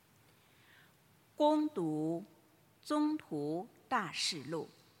恭读宗徒大事录。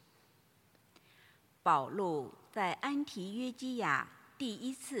保禄在安提约基雅第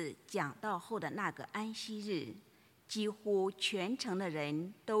一次讲道后的那个安息日，几乎全城的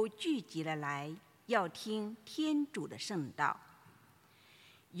人都聚集了来，要听天主的圣道。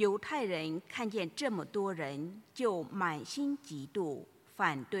犹太人看见这么多人，就满心嫉妒，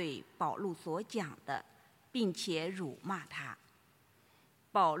反对保禄所讲的，并且辱骂他。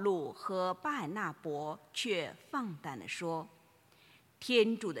保禄和巴尔纳伯却放胆地说：“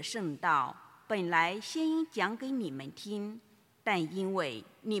天主的圣道本来先应讲给你们听，但因为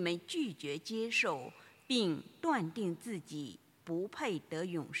你们拒绝接受，并断定自己不配得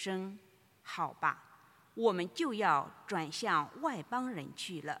永生，好吧，我们就要转向外邦人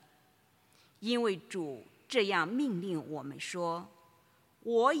去了。因为主这样命令我们说，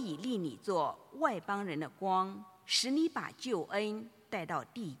我已立你做外邦人的光，使你把救恩带到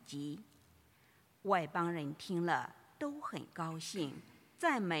地极。”外邦人听了都很高兴，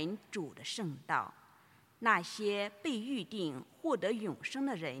赞美主的圣道。那些被预定获得永生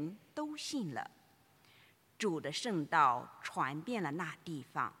的人都信了。主的圣道传遍了那地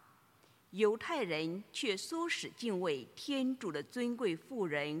方，犹太人却唆使敬畏天主的尊贵妇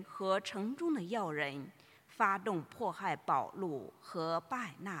人和城中的要人，发动迫害保禄和巴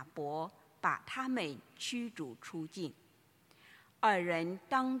尔纳伯，把他们驱逐出境。二人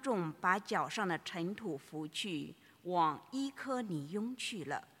当众把脚上的尘土拂去，往依科尼雍去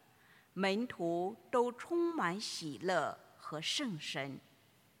了。门徒都充满喜乐和圣神。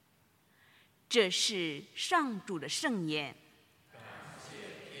这是上主的圣言。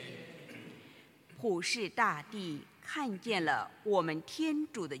普世大地看见了我们天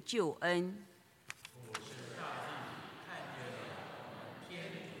主的救恩。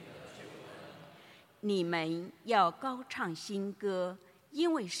你们要高唱新歌，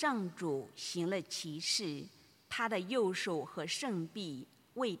因为上主行了奇事，他的右手和圣臂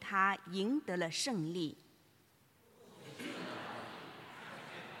为他赢得了胜利。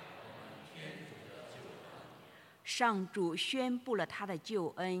上主宣布了他的救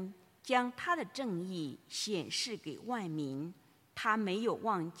恩，将他的正义显示给万民。他没有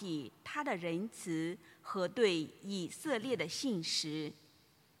忘记他的仁慈和对以色列的信实。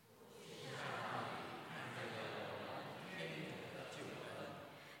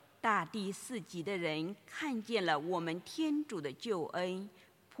大地四极的人看见了我们天主的救恩，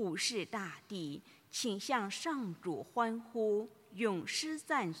普世大地，请向上主欢呼，咏诗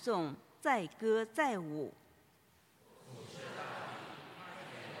赞颂，载歌载舞。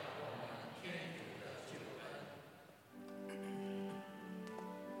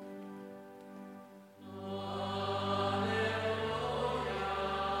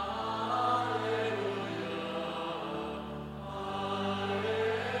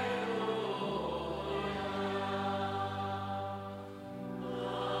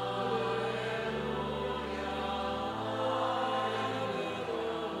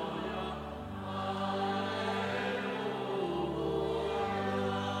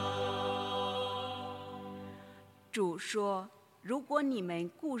主说：“如果你们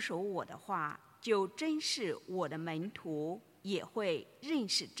固守我的话，就真是我的门徒，也会认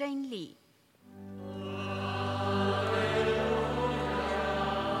识真理。”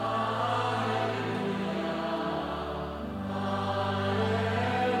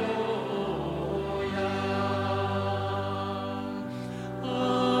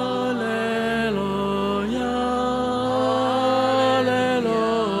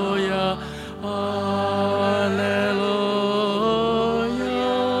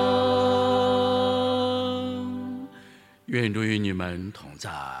愿主与你们同在，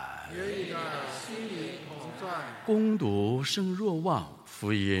也与你心里同在。恭读圣若望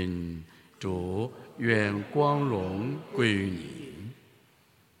福音，主愿光荣归于你。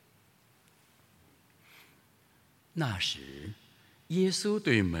那时，耶稣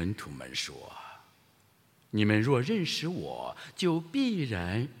对门徒们说：“你们若认识我，就必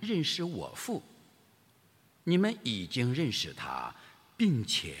然认识我父。你们已经认识他，并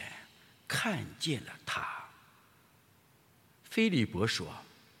且看见了他。”腓利伯说：“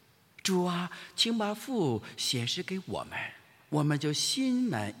主啊，请把父显示给我们，我们就心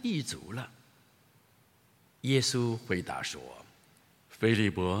满意足了。”耶稣回答说：“腓利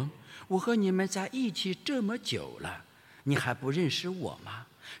伯，我和你们在一起这么久了，你还不认识我吗？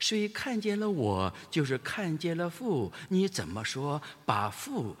谁看见了我，就是看见了父。你怎么说把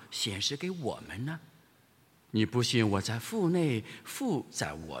父显示给我们呢？你不信我在父内，父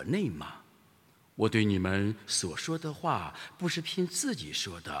在我内吗？我对你们所说的话，不是凭自己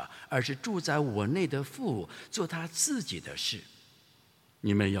说的，而是住在我内的父做他自己的事。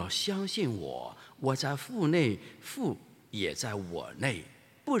你们要相信我，我在父内，父也在我内，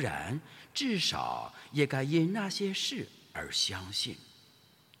不然至少也该因那些事而相信。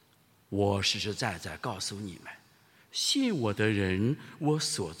我实实在在告诉你们，信我的人，我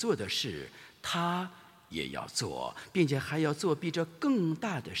所做的事，他也要做，并且还要做比这更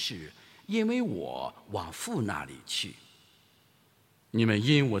大的事，因为我往父那里去。你们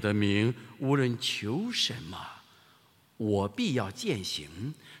因我的名无论求什么，我必要践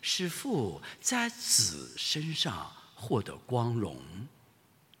行，使父在子身上获得光荣。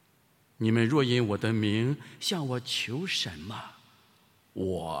你们若因我的名向我求什么，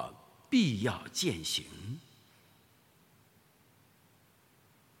我必要践行。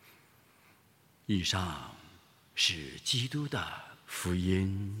以上是基督的福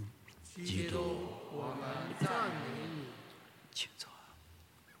音。基督，我们赞美你。请坐。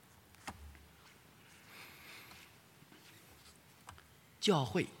教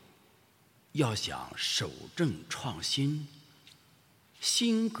会要想守正创新、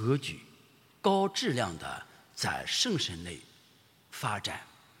新格局、高质量的在圣神内发展，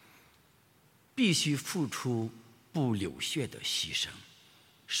必须付出不流血的牺牲，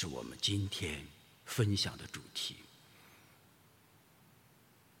是我们今天分享的主题。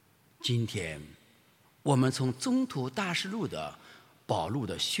今天我们从宗徒大事录的保禄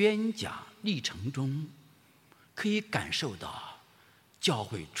的宣讲历程中，可以感受到教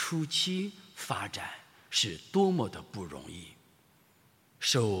会初期发展是多么的不容易。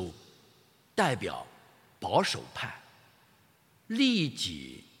受代表保守派、利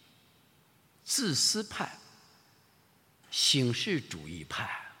己自私派、形式主义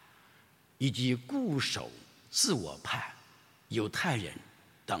派以及固守自我派、犹太人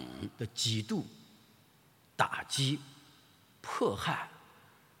等的极度打击、迫害，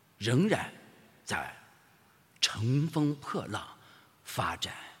仍然在乘风破浪发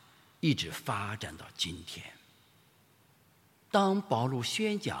展，一直发展到今天。当保禄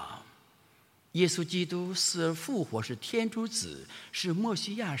宣讲耶稣基督死而复活是天主子，是默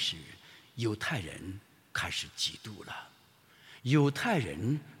西亚时，犹太人开始嫉妒了，犹太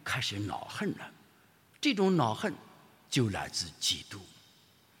人开始恼恨了。这种恼恨就来自嫉妒。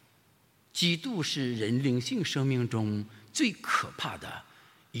嫉妒是人灵性生命中最可怕的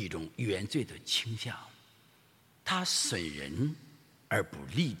一种原罪的倾向，它损人而不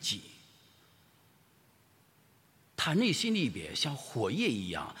利己，他内心里边像火焰一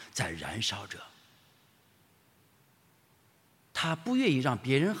样在燃烧着，他不愿意让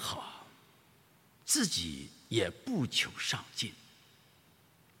别人好，自己也不求上进。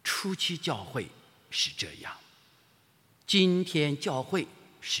初期教会是这样，今天教会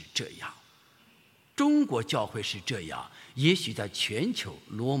是这样，中国教会是这样，也许在全球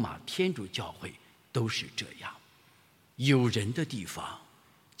罗马天主教会都是这样。有人的地方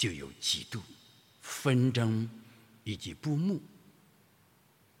就有嫉妒、纷争以及不睦。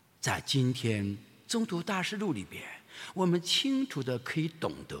在今天宗徒大事录里边，我们清楚的可以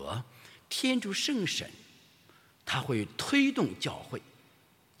懂得，天主圣神他会推动教会，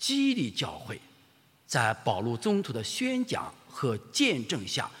激励教会，在保禄宗徒的宣讲和见证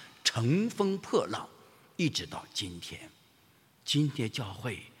下乘风破浪，一直到今天。今天教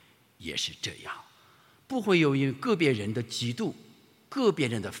会也是这样，不会有因个别人的嫉妒、个别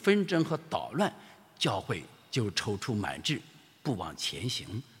人的纷争和捣乱，教会就踌躇满志，不往前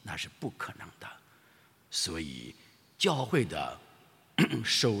行，那是不可能的。所以教会的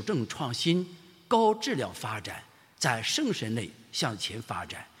守正创新、高质量发展，在圣神内向前发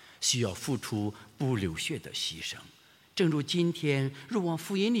展，需要付出不流血的牺牲。正如今天若望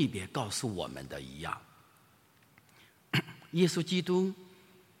福音里边告诉我们的一样，耶稣基督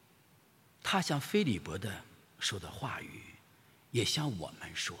他向腓利伯的说的话语，也向我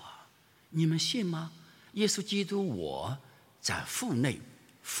们说：你们信吗？耶稣基督我在父内，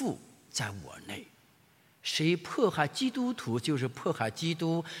父在我内。谁迫害基督徒，就是迫害基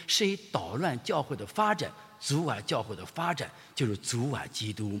督；谁捣乱教会的发展，阻碍教会的发展，就是阻碍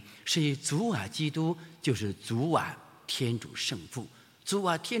基督；谁阻碍基督，就是阻碍天主圣父；阻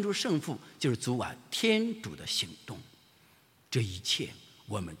碍天主圣父，就是阻碍天主的行动。这一切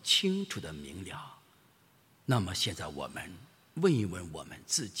我们清楚的明了。那么现在我们问一问我们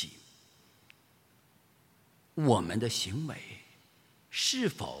自己，我们的行为是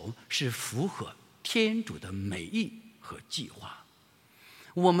否是符合天主的美意和计划？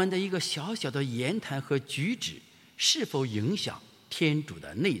我们的一个小小的言谈和举止是否影响天主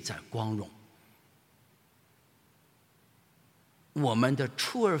的内在光荣？我们的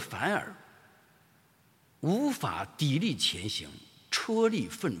出尔反尔，无法砥砺前行，踔厉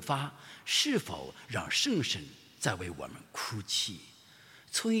奋发，是否让圣神在为我们哭泣？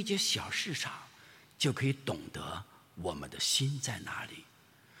从一件小事上就可以懂得我们的心在哪里。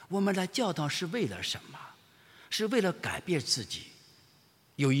我们来教堂是为了什么？是为了改变自己，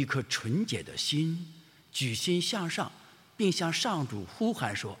有一颗纯洁的心，举心向上，并向上主呼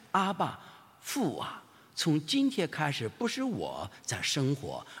喊说：阿爸，父啊！从今天开始，不是我在生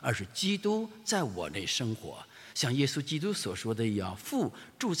活，而是基督在我内生活。像耶稣基督所说的一样，父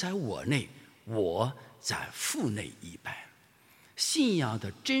住在我内，我在父内一般。信仰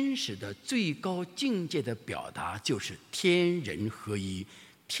的真实的最高境界的表达，就是天人合一，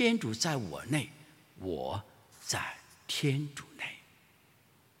天主在我内，我在天主内。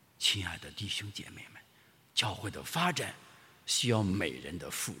亲爱的弟兄姐妹们，教会的发展需要每人的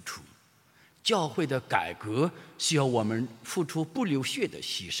付出，教会的改革需要我们付出不流血的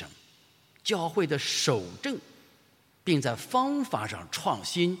牺牲，教会的守正并在方法上创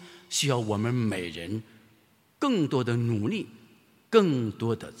新需要我们每人更多的努力，更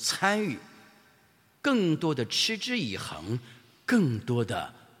多的参与，更多的持之以恒，更多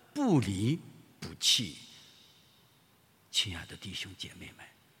的不离不弃。亲爱的弟兄姐妹们，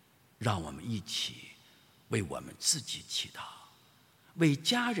让我们一起为我们自己祈祷，为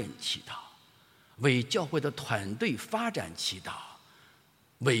家人祈祷，为教会的团队发展祈祷，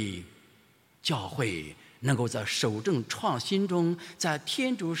为教会能够在守正创新中，在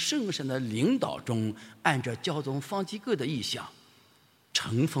天主圣神的领导中，按照教宗方济各的意向，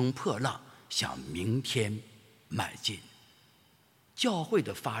乘风破浪向明天迈进。教会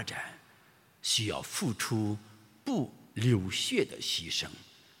的发展需要付出不流血的牺牲，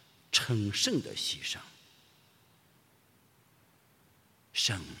成圣的牺牲。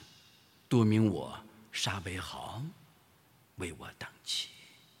圣多明我沙维豪为我等祈。